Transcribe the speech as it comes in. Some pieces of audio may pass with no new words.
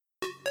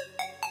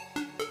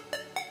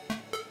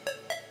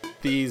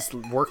these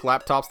work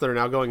laptops that are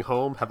now going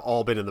home have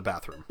all been in the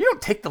bathroom. You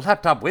don't take the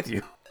laptop with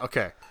you.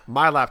 Okay,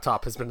 my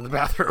laptop has been in the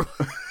bathroom.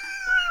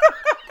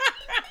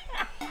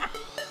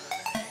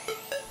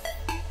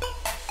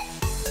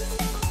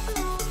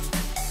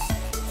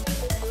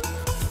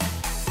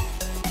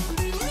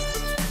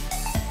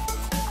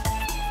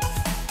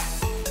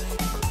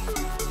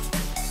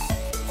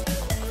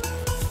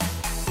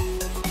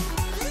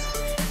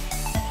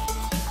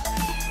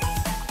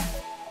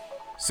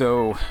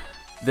 So,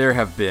 there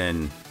have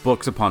been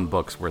books upon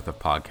books worth of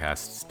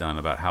podcasts done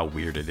about how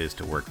weird it is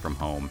to work from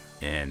home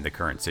in the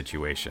current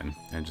situation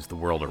and just the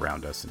world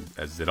around us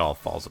as it all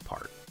falls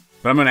apart.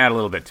 But I'm going to add a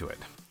little bit to it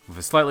with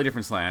a slightly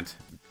different slant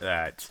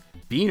that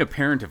being a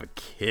parent of a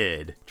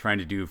kid trying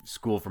to do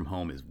school from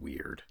home is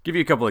weird. Give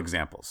you a couple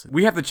examples.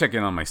 We have to check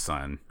in on my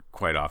son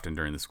quite often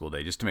during the school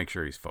day just to make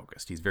sure he's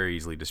focused. He's very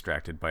easily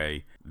distracted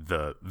by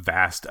the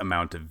vast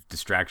amount of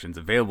distractions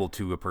available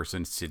to a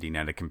person sitting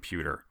at a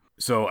computer.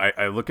 So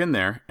I look in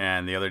there,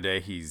 and the other day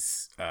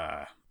he's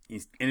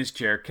in his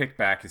chair, kicked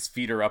back, his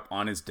feet are up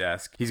on his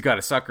desk. He's got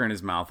a sucker in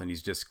his mouth, and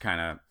he's just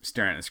kind of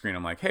staring at the screen.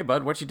 I'm like, "Hey,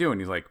 bud, what you doing?"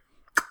 He's like,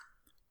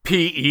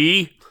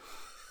 "PE."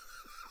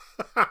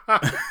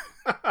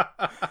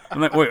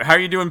 I'm like, "Wait, how are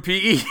you doing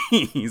PE?"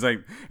 He's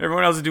like,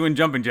 "Everyone else is doing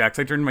jumping jacks.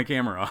 I turned my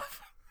camera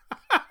off."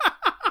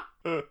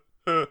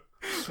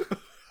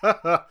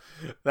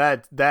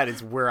 That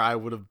is where I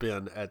would have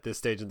been at this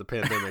stage in the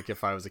pandemic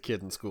if I was a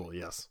kid in school.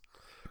 Yes.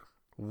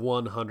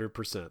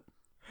 100%.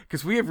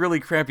 Because we have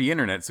really crappy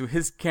internet, so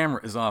his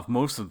camera is off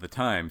most of the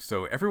time,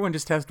 so everyone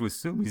just has to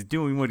assume he's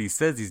doing what he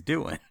says he's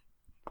doing.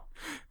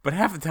 But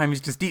half the time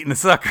he's just eating the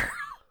sucker.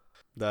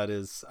 That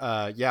is,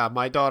 yeah,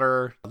 my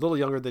daughter, a little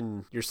younger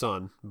than your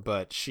son,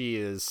 but she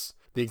is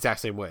the exact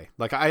same way.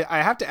 Like,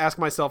 I have to ask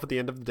myself at the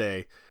end of the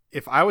day,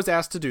 if I was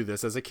asked to do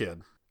this as a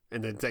kid,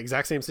 in the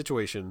exact same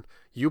situation,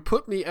 you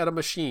put me at a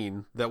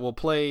machine that will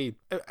play.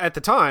 At the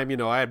time, you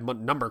know, I had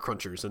number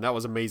crunchers, and that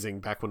was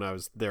amazing back when I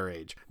was their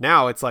age.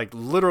 Now it's like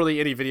literally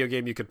any video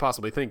game you could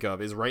possibly think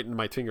of is right in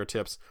my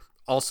fingertips.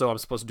 Also, I'm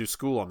supposed to do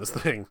school on this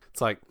thing.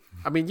 It's like,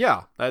 I mean,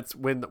 yeah, that's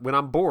when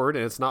I'm bored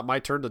and it's not my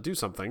turn to do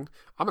something,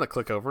 I'm going to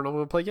click over and I'm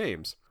going to play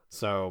games.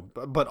 So,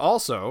 but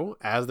also,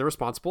 as the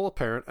responsible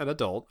parent and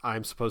adult,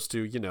 I'm supposed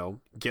to, you know,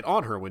 get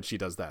on her when she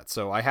does that.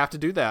 So I have to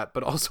do that,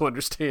 but also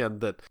understand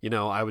that, you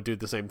know, I would do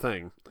the same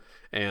thing.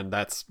 And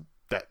that's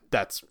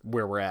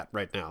where we're at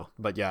right now.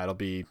 But yeah, it'll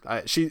be,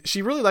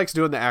 she really likes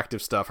doing the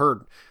active stuff.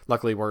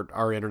 Luckily,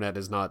 our internet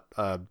is not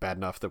bad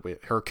enough that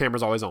her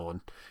camera's always on.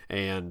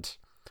 And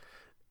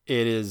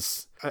it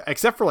is,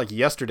 except for like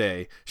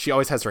yesterday, she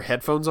always has her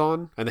headphones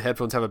on, and the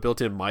headphones have a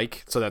built-in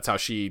mic, so that's how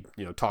she,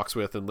 you know, talks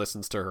with and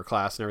listens to her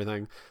class and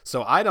everything.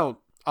 So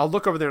I'll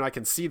look over there and I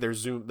can see their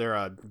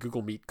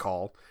Google Meet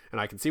call,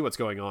 and I can see what's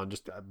going on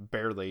just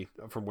barely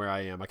from where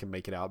I am. I can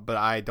make it out, but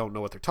I don't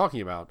know what they're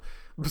talking about.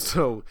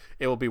 So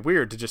it will be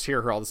weird to just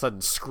hear her all of a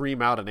sudden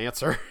scream out an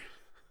answer.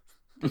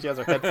 She has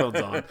her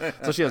headphones on,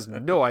 so she has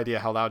no idea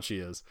how loud she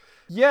is.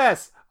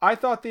 Yes, I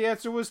thought the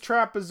answer was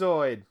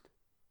trapezoid.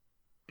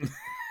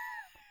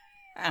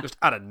 Just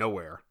out of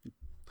nowhere.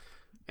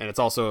 And it's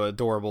also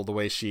adorable the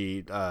way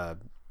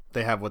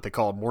they have what they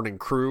call a morning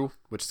crew,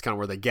 which is kind of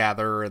where they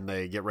gather and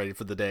they get ready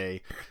for the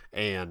day,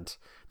 and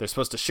they're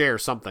supposed to share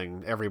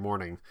something every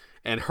morning,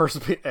 and hers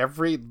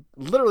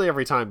literally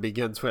every time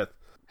begins with,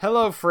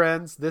 "Hello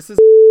friends, this is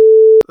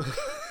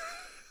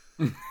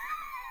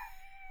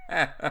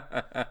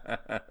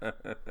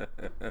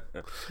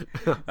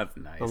That's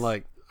nice. I'm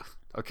like,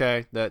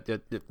 okay, that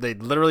they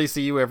literally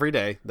see you every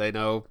day. They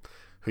know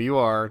who you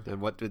are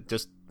and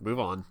just move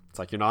on. It's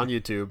like, you're not on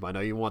YouTube. I know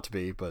you want to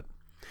be, but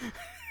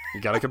you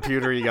got a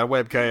computer, you got a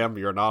webcam,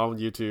 you're not on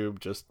YouTube.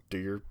 Just do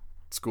your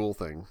school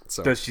thing."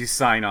 So does she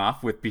sign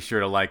off with "be sure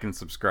to like and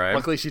subscribe"?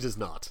 Luckily she does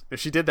not. If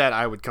she did that,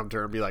 I would come to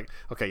her and be like,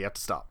 "Okay, you have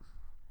to stop.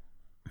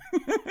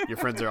 Your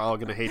friends are all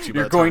going to hate you.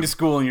 You're going to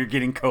school and you're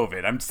getting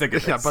COVID. I'm sick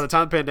of this." Yeah, by the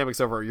time the pandemic's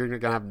over, you're going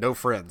to have no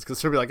friends, because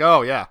she'll be like,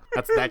 "Oh yeah,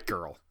 that's that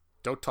girl.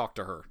 Don't talk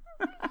to her."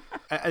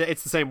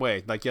 It's the same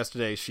way. Like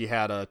yesterday, she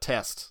had a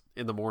test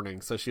in the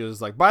morning, so she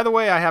was like, "By the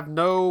way, I have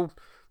no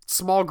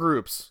small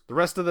groups the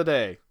rest of the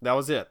day." That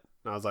was it.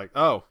 And I was like,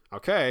 "Oh,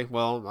 okay.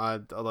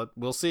 Well,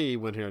 we'll see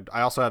when here."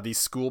 I also have these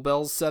school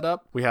bells set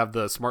up. We have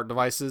the smart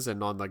devices,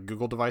 and on the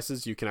Google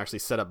devices, you can actually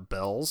set up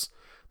bells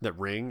that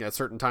ring at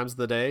certain times of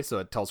the day, so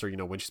it tells her, you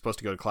know, when she's supposed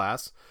to go to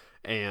class.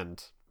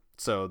 And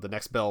so the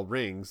next bell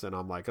rings, and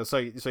I'm like, "Oh, so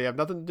you have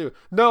nothing to do?"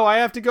 "No, I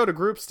have to go to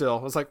group still."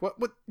 I was like, "What?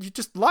 You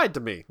just lied to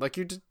me. Like,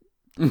 you just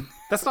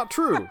that's not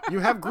true. You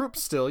have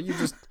groups still. You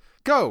just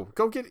go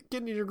get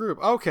into your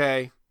group."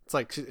 Okay. It's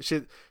like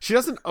she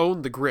doesn't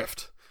own the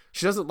grift.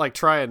 She doesn't like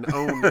try and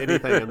own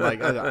anything and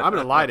like, "I'm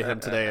gonna lie to him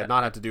today and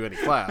not have to do any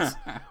class."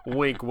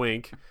 Wink,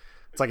 wink.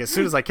 It's like, as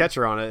soon as I catch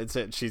her on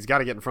it, she's got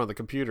to get in front of the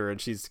computer, and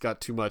she's got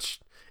too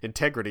much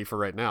integrity for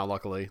right now.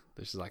 Luckily,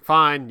 she's like,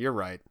 "Fine, you're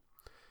right.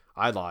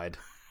 I lied."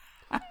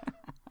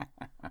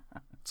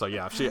 So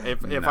yeah,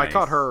 if Nice. I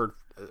caught her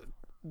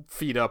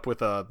feet up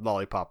with a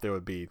lollipop, there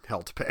would be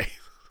hell to pay.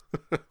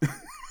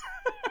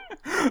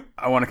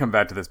 I want to come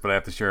back to this, but I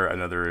have to share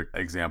another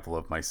example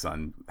of my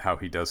son, how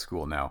he does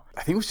school now.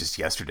 I think it was just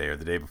yesterday or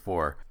the day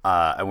before.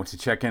 I went to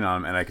check in on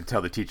him, and I could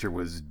tell the teacher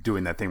was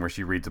doing that thing where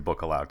she reads a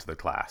book aloud to the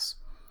class.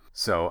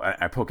 So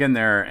I poke in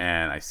there,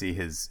 and I see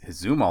his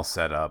Zoom all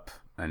set up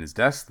and his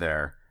desk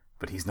there,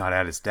 but he's not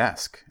at his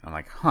desk. I'm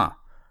like, huh,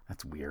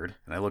 that's weird.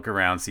 And I look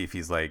around, see if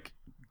he's like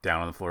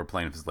down on the floor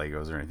playing with his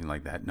Legos or anything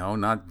like that. No,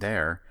 not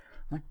there.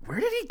 I'm like, where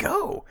did he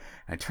go?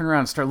 And I turn around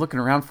and start looking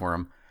around for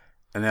him.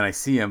 And then I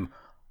see him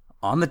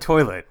on the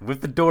toilet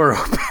with the door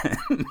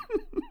open.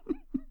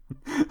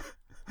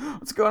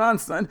 What's going on,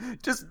 son?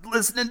 Just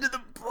listening to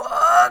the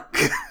book.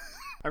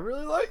 I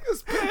really like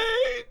this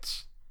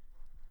page.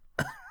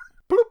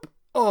 Bloop.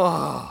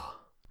 Oh.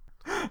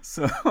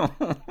 So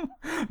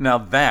now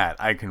that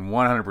I can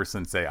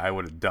 100% say I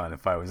would have done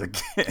if I was a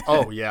kid.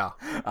 Oh yeah.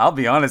 I'll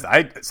be honest.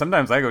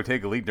 Sometimes I go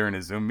take a leak during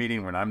a Zoom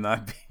meeting when I'm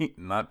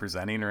not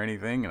presenting or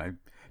anything, and I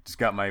just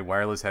got my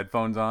wireless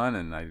headphones on,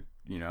 and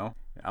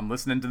I'm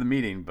listening to the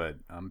meeting, but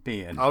I'm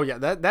peeing. Oh yeah,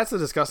 that's a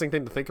disgusting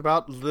thing to think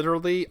about.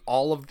 Literally,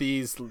 all of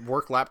these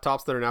work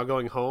laptops that are now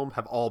going home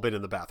have all been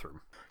in the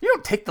bathroom. You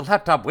don't take the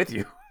laptop with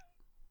you.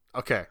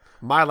 Okay,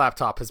 my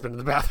laptop has been in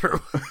the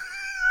bathroom.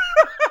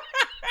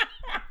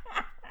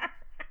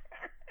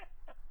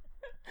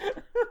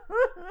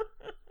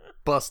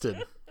 Busted.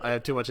 I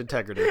have too much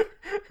integrity.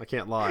 I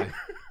can't lie.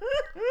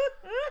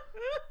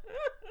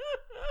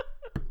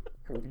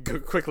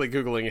 Quickly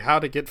Googling how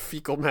to get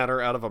fecal matter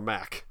out of a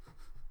Mac.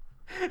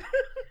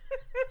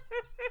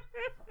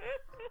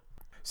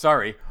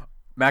 Sorry,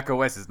 Mac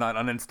OS is not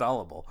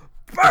uninstallable.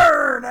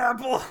 Burn,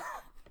 Apple!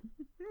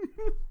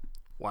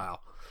 Wow.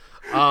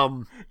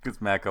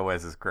 Because Mac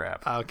OS is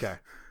crap. Okay.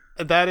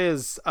 That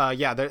is,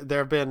 there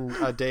have been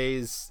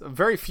days,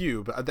 very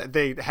few, but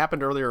they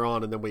happened earlier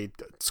on, and then we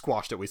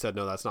squashed it. We said,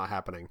 no, that's not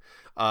happening.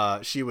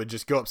 She would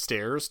just go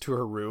upstairs to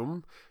her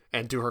room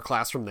and do her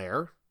class from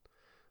there.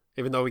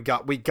 Even though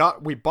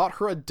we bought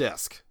her a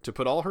desk to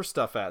put all her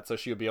stuff at, so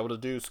she would be able to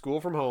do school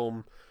from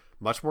home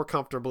much more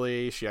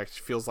comfortably. She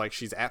actually feels like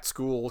she's at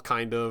school,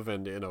 kind of,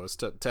 and it's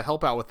to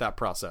help out with that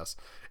process.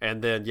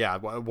 And then,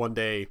 one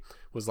day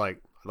was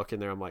like, I look in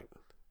there, I'm like,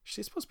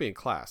 she's supposed to be in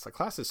class. The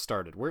class has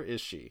started. Where is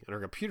she? And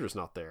her computer's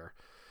not there.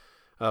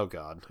 Oh,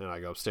 God. And I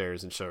go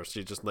upstairs and show her.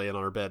 She's just laying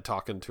on her bed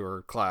talking to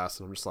her class.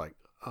 And I'm just like,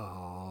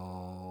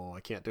 oh, I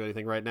can't do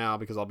anything right now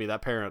because I'll be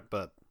that parent.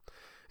 But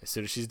as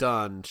soon as she's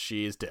done,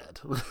 she's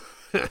dead.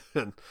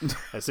 And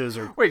as soon as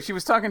her... Wait, she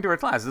was talking to her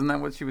class. Isn't that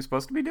what she was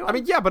supposed to be doing? I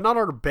mean, yeah, but not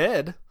on her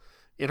bed.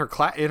 In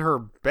her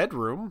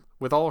bedroom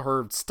with all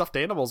her stuffed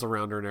animals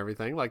around her and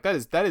everything. Like,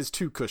 that is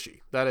too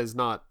cushy. That is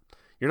not...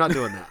 You're not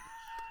doing that.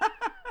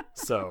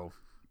 So...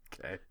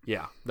 Okay.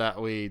 Yeah,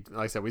 like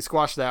I said, we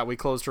squashed that. We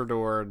closed her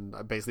door and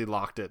basically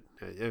locked it.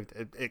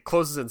 It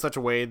closes in such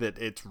a way that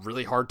it's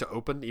really hard to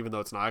open, even though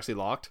it's not actually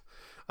locked.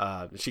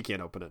 She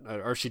can't open it,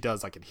 or she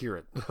does. I can hear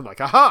it. I'm like,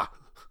 aha!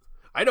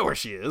 I know where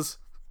she is.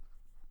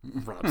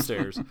 Run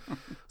upstairs.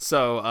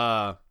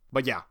 So,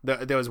 but yeah,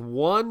 there was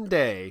one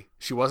day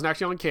she wasn't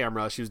actually on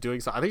camera. She was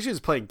doing something. I think she was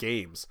playing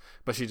games,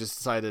 but she just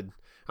decided,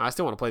 I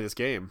still want to play this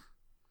game,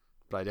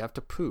 but I'd have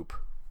to poop.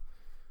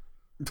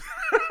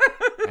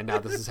 And now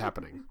this is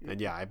happening. And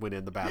yeah, I went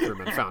in the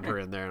bathroom and found her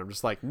in there. And I'm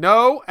just like,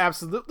 no,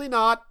 absolutely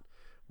not.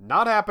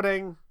 Not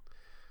happening.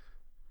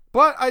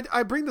 But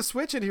I bring the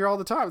Switch in here all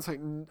the time. It's like,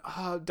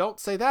 don't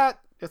say that.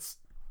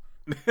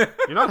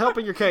 You're not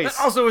helping your case.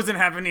 That also isn't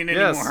happening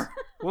anymore.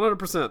 Yes,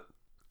 100%.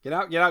 Get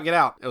out, get out, get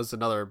out. It was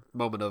another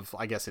moment of,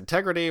 I guess,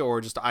 integrity,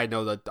 or just I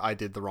know that I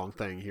did the wrong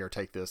thing. Here,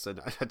 take this.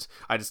 And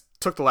I just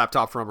took the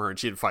laptop from her and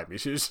she didn't fight me.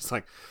 She was just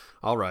like,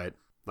 all right.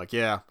 Like,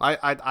 yeah,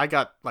 I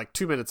got like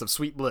 2 minutes of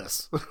sweet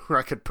bliss where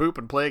I could poop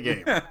and play a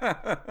game.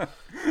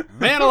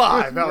 Man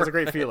alive, that was a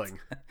great feeling.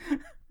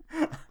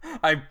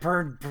 I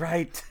burned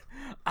bright.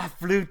 I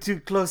flew too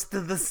close to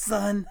the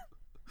sun.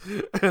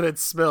 And it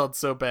smelled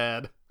so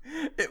bad.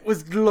 It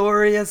was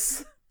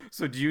glorious.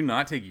 So do you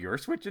not take your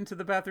Switch into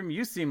the bathroom?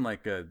 You seem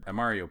like a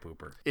Mario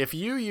pooper. If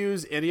you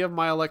use any of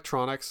my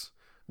electronics,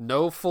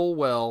 know full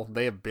well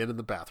they have been in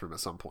the bathroom at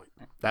some point.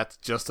 That's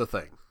just a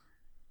thing.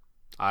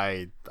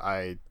 I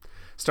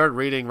started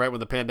reading right when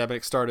the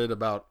pandemic started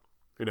about,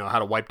 how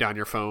to wipe down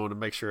your phone and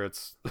make sure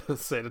it's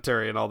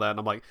sanitary and all that. And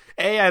I'm like,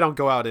 I don't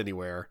go out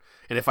anywhere.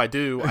 And if I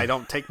do, I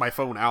don't take my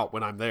phone out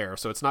when I'm there.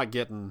 So it's not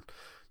getting,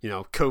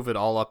 COVID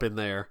all up in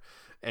there.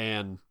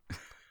 And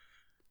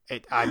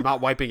I'm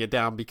not wiping it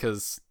down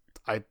because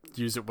I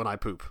use it when I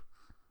poop.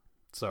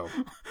 So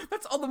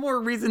that's all the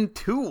more reason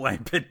to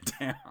wipe it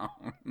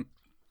down.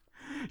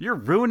 You're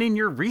ruining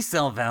your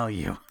resale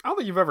value. I don't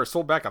think you've ever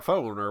sold back a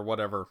phone or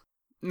whatever.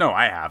 No,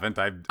 I haven't.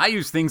 I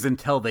use things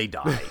until they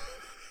die.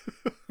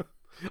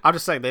 I'm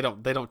just saying they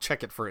don't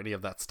check it for any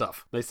of that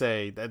stuff.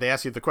 They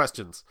ask you the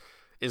questions.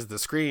 Is the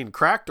screen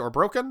cracked or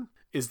broken?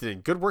 Is it in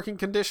good working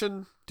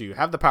condition? Do you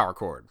have the power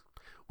cord?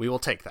 We will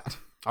take that.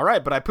 All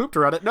right, but I pooped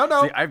around it. No.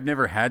 See, I've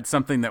never had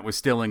something that was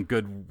still in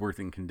good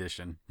working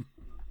condition.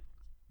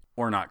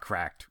 Or not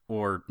cracked.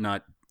 Or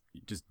not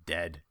just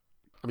dead.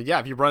 I mean, yeah,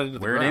 if you run into the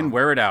ground. Wear it in,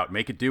 wear it out.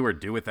 Make it do or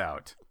do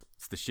without.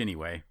 It's the shinny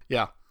way.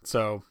 Yeah.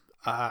 So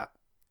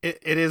it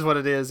is what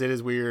it is. It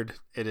is weird.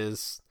 It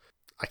is.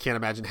 I can't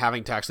imagine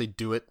having to actually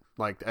do it.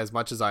 Like, as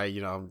much as I,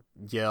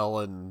 yell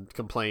and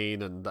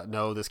complain and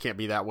no, this can't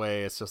be that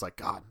way. It's just like,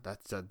 God,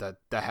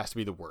 that has to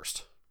be the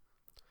worst.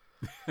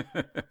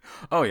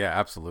 Oh yeah,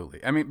 absolutely.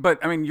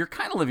 You're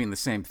kind of living the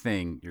same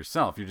thing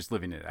yourself. You're just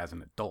living it as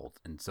an adult,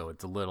 and so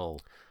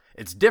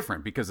it's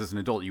different because as an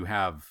adult you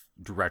have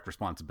direct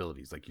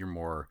responsibilities. Like, you're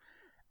more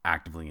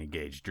actively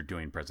engaged. You're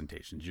doing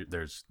presentations.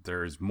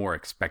 There's more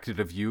expected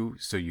of you,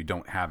 so you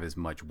don't have as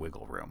much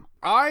wiggle room.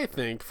 I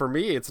think for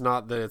me, it's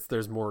not that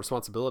there's more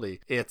responsibility.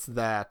 It's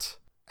that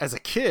as a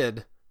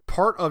kid,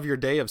 part of your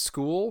day of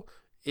school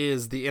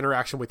is the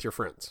interaction with your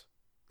friends.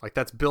 Like,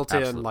 that's built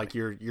Absolutely. in. Like,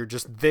 you're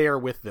just there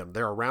with them.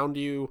 They're around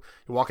you.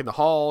 You walk in the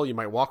hall. You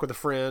might walk with a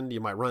friend. You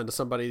might run into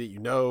somebody that you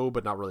know,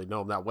 but not really know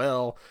them that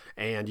well.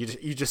 And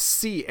you just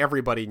see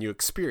everybody and you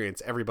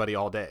experience everybody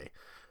all day.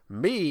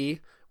 Me,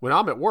 when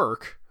I'm at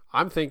work,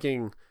 I'm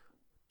thinking,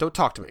 don't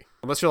talk to me.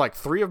 Unless you're like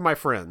 3 of my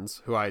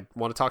friends who I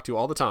want to talk to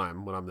all the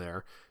time when I'm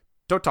there,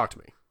 don't talk to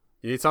me.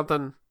 You need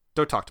something?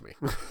 Don't talk to me.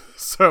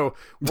 So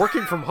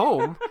working from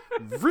home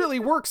really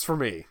works for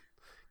me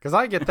because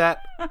I get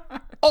that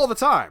all the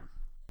time.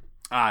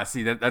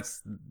 See,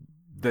 that's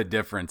the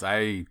difference.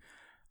 I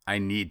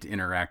need to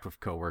interact with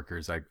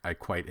coworkers. I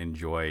quite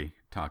enjoy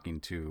talking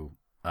to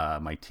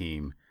my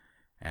team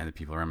and the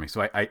people around me.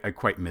 So I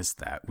quite miss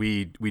that.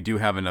 We do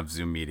have enough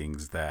Zoom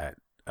meetings that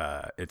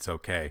it's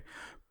okay.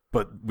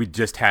 But we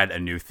just had a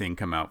new thing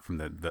come out from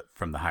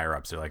the higher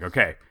ups. They're like,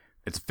 okay,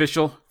 it's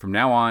official from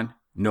now on.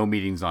 No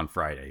meetings on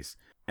Fridays.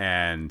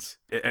 And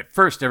at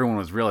first, everyone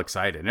was real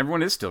excited, and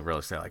everyone is still real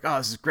excited. Like, oh,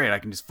 this is great! I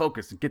can just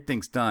focus and get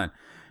things done.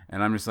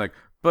 And I'm just like,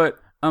 but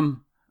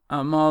I'm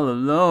all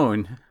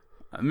alone.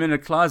 I'm in a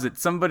closet.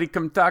 Somebody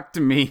come talk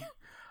to me.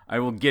 I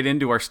will get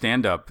into our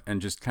stand-up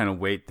and just kind of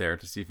wait there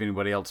to see if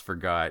anybody else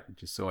forgot,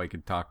 just so I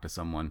could talk to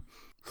someone.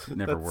 It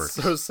never works.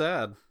 So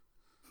sad.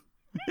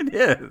 It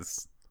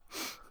is.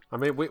 I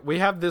mean, we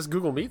have this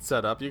Google Meet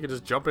set up. You can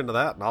just jump into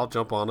that, and I'll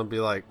jump on and be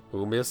like,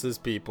 who misses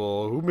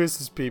people? Who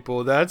misses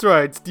people? That's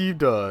right, Steve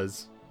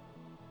does.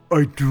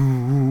 I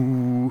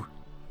do.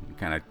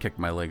 Kind of kick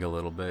my leg a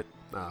little bit.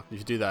 Nah, if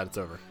you do that, it's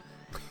over.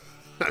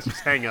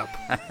 Just hang up.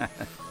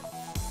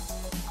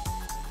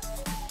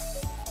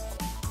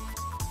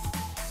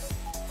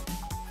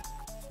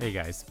 Hey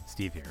guys,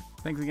 Steve here.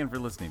 Thanks again for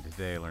listening to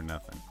Today I Learned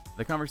Nothing.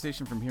 The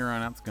conversation from here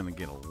on out is going to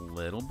get a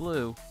little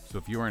blue, so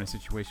if you are in a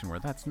situation where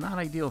that's not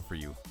ideal for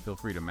you, feel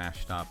free to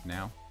mash stop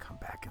now, come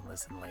back and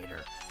listen later.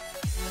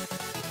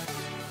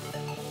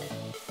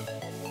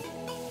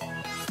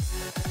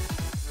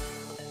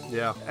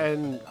 Yeah,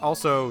 and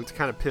also to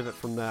kind of pivot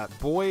from that,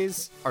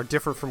 boys are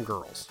different from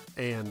girls,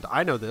 and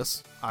I know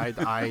this.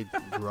 I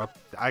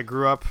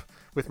grew up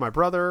with my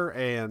brother,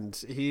 and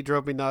he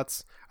drove me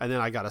nuts, and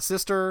then I got a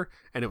sister,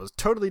 and it was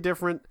totally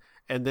different.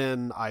 And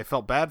then I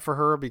felt bad for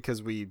her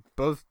because we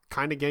both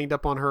kind of ganged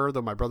up on her,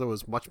 though my brother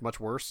was much, much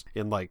worse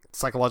in like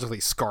psychologically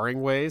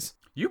scarring ways.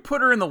 You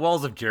put her in the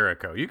walls of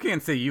Jericho. You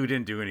can't say you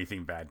didn't do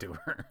anything bad to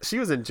her. She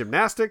was in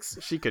gymnastics.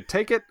 She could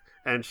take it,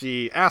 and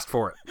she asked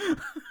for it. It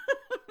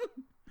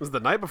was the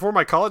night before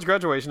my college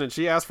graduation, and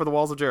she asked for the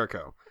walls of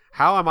Jericho.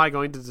 How am I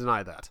going to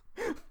deny that?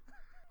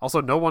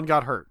 Also, no one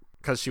got hurt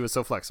because she was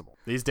so flexible.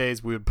 These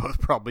days, we would both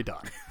probably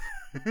die.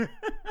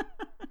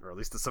 Or at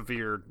least a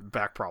severe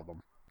back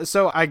problem.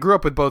 So I grew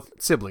up with both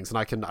siblings, and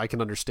I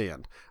can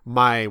understand.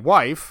 My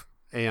wife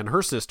and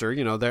her sister,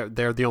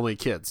 they're the only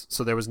kids,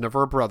 so there was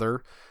never a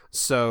brother.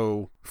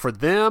 So for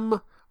them,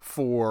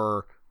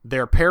 for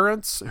their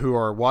parents who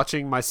are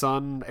watching my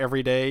son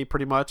every day,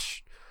 pretty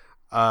much,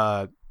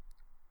 they're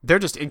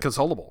just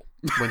inconsolable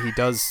when he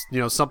does,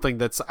 something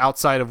that's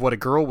outside of what a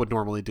girl would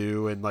normally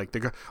do. And like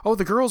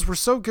the girls were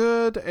so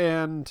good.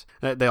 And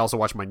they also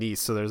watch my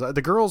niece. So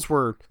the girls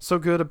were so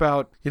good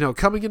about,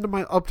 coming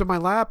up to my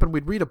lap, and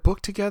we'd read a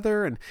book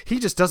together, and he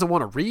just doesn't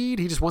want to read.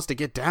 He just wants to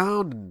get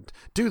down and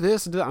do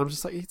this and do that. I'm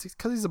just like, it's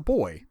because he's a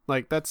boy.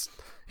 Like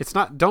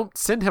don't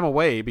send him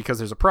away because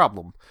there's a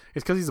problem.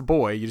 It's because he's a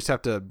boy. You just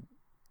have to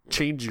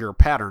change your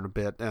pattern a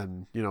bit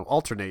and,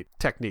 alternate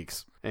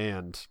techniques.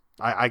 And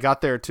I got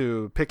there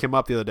to pick him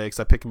up the other day because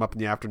I pick him up in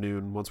the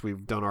afternoon once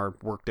we've done our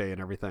work day and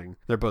everything.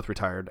 They're both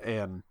retired,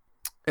 and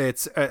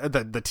it's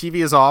the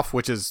TV is off,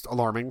 which is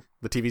alarming.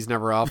 The TV's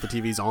never off. The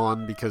TV's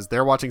on because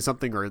they're watching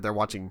something, or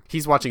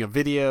he's watching a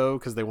video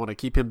because they want to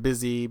keep him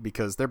busy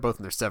because they're both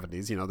in their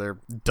 70s. They're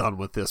done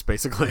with this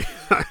basically.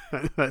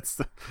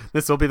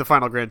 This will be the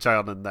final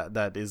grandchild, and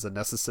that is a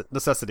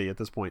necessity at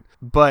this point.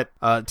 But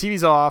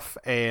TV's off,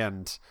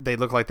 and they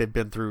look like they've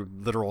been through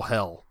literal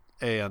hell.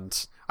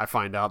 And I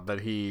find out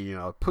that he,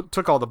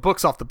 took all the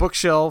books off the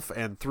bookshelf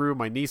and threw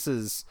my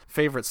niece's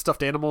favorite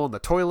stuffed animal in the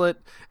toilet.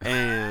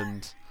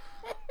 And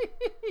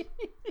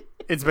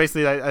it's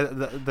basically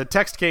the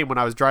text came when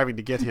I was driving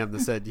to get him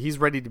that said he's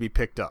ready to be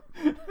picked up.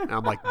 And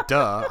I'm like,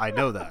 duh, I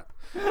know that.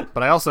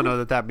 But I also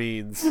know that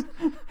means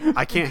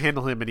I can't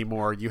handle him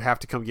anymore. You have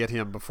to come get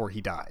him before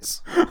he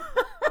dies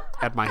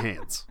at my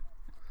hands.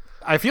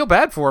 I feel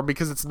bad for him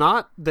because it's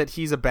not that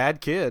he's a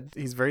bad kid.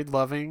 He's very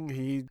loving.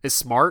 He is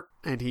smart,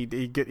 and he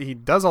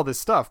does all this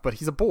stuff. But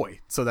he's a boy,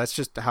 so that's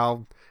just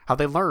how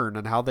they learn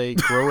and how they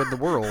grow in the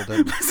world.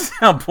 And This is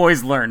how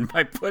boys learn,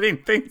 by putting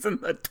things in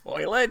the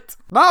toilet.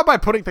 not by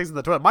putting things in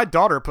the toilet. My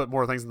daughter put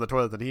more things in the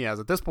toilet than he has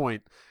at this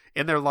point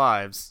in their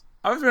lives.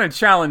 I was going to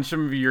challenge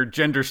some of your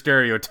gender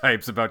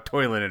stereotypes about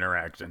toilet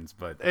interactions,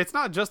 but It's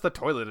not just the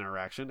toilet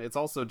interaction. It's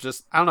also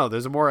just, I don't know,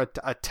 there's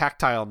a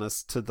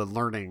tactileness to the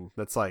learning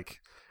that's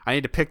like, I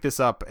need to pick this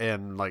up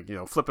and like,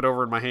 flip it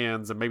over in my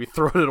hands and maybe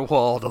throw it at a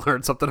wall to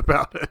learn something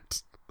about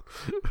it.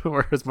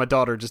 Whereas my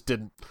daughter just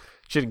didn't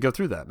go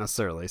through that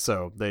necessarily.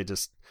 So they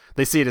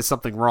see it as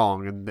something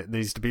wrong and it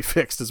needs to be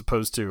fixed as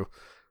opposed to,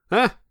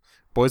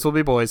 boys will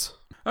be boys.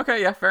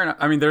 okay, yeah, fair enough.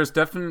 I mean, there's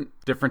definite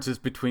differences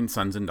between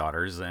sons and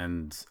daughters,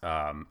 and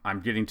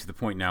I'm getting to the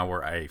point now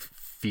where I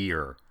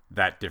fear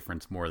that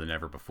difference more than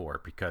ever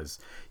before because,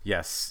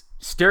 yes,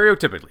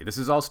 stereotypically, this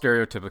is all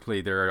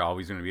stereotypically, there are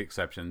always going to be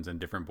exceptions, and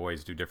different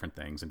boys do different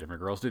things, and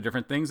different girls do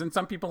different things, and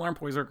some people aren't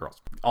boys or girls.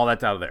 All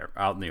that's out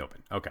in the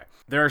open. Okay.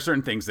 There are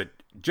certain things that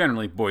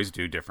generally boys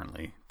do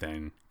differently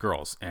than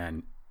girls,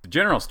 and the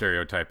general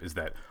stereotype is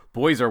that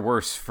boys are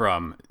worse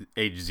from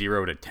age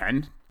 0 to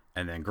 10,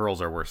 and then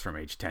girls are worse from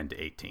age 10 to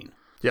 18.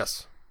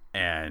 Yes.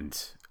 And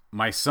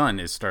my son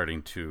is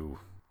starting to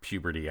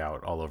puberty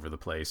out all over the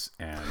place,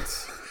 and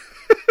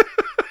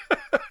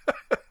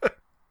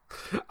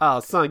Oh,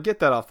 son, get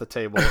that off the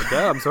table.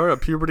 Dad, I'm sorry, I'm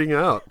pubertying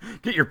out.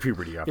 get your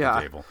puberty off the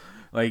table.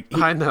 Like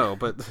I know,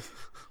 but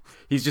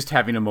he's just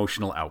having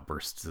emotional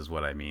outbursts is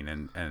what I mean.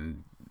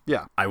 And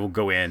yeah, I will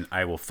go in,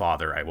 I will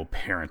father, I will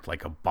parent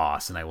like a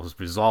boss, and I will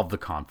resolve the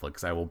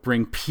conflicts. I will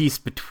bring peace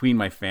between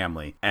my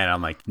family. And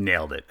I'm like,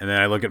 nailed it. And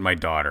then I look at my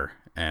daughter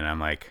and I'm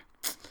like,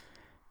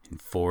 in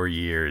 4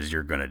 years,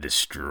 you're going to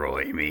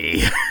destroy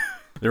me.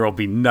 There will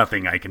be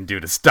nothing I can do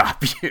to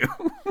stop you.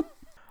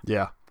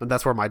 yeah. And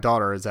that's where my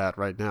daughter is at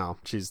right now.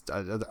 She's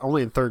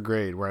only in 3rd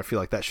grade, where I feel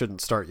like that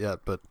shouldn't start yet.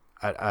 But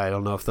I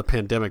don't know if the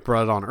pandemic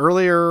brought it on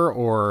earlier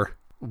or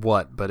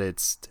what, but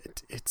it's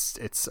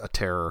a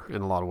terror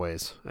in a lot of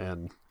ways.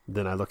 And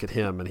then I look at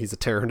him and he's a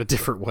terror in a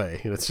different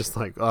way. And it's just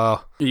like,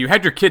 oh. You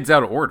had your kids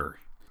out of order.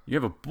 You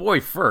have a boy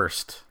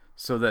first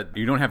so that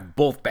you don't have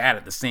both bad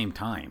at the same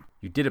time.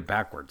 You did it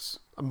backwards.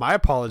 My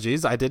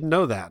apologies. I didn't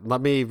know that.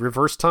 Let me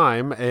reverse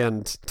time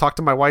and talk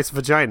to my wife's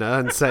vagina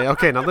and say,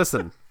 okay, now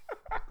listen.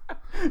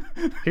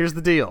 Here's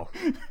the deal.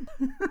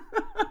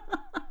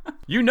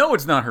 You know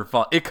it's not her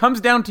fault. It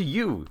comes down to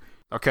you.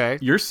 Okay.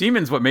 Your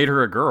semen's what made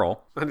her a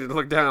girl. I need to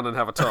look down and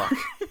have a talk.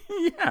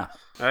 Yeah.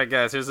 All right,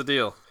 guys, here's the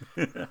deal.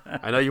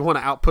 I know you want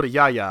to output a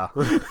yaya,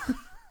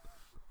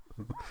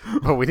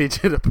 but we need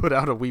you to put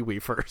out a wee-wee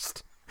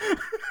first.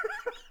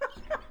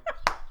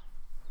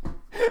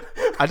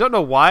 I don't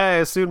know why I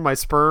assumed my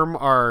sperm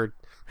are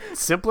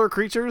simpler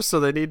creatures, so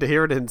they need to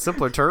hear it in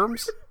simpler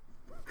terms.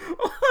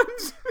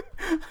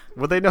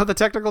 Would they know the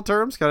technical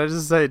terms? Can I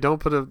just say, don't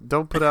put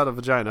out a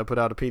vagina, put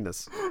out a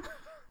penis?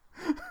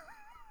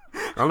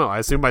 I don't know. I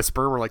assume my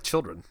sperm are like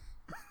children.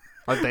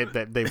 Like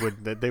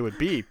they would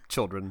be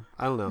children.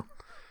 I don't know.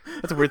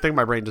 That's a weird thing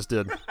my brain just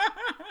did.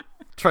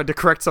 Tried to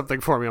correct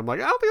something for me. I'm like,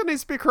 I don't think it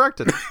needs to be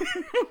corrected.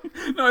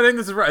 No, I think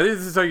this is right. This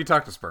is how you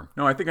talk to sperm.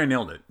 No, I think I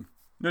nailed it.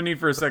 No need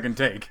for a second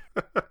take.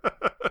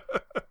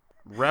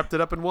 Wrapped it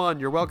up in one.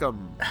 You're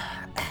welcome.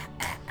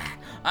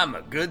 I'm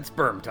a good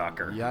sperm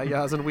talker.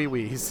 Yayas and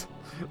wee-wees.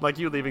 Like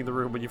you leaving the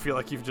room when you feel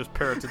like you've just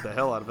parroted the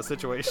hell out of a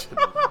situation.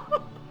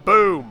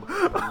 Boom!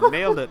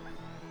 Nailed it.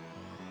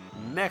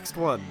 Next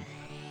one.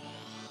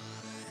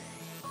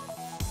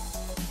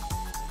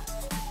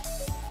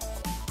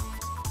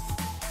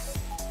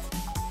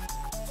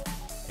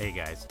 Hey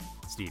guys,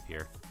 Steve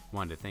here.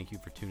 Wanted to thank you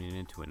for tuning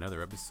in to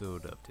another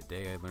episode of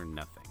Today I Learned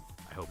Nothing.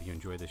 I hope you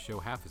enjoy the show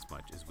half as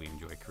much as we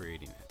enjoy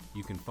creating it.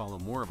 You can follow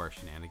more of our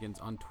shenanigans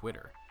on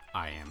Twitter.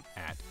 I am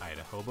at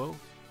Idahobo,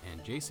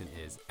 and Jason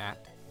is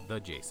at the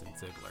Jason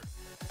Ziegler.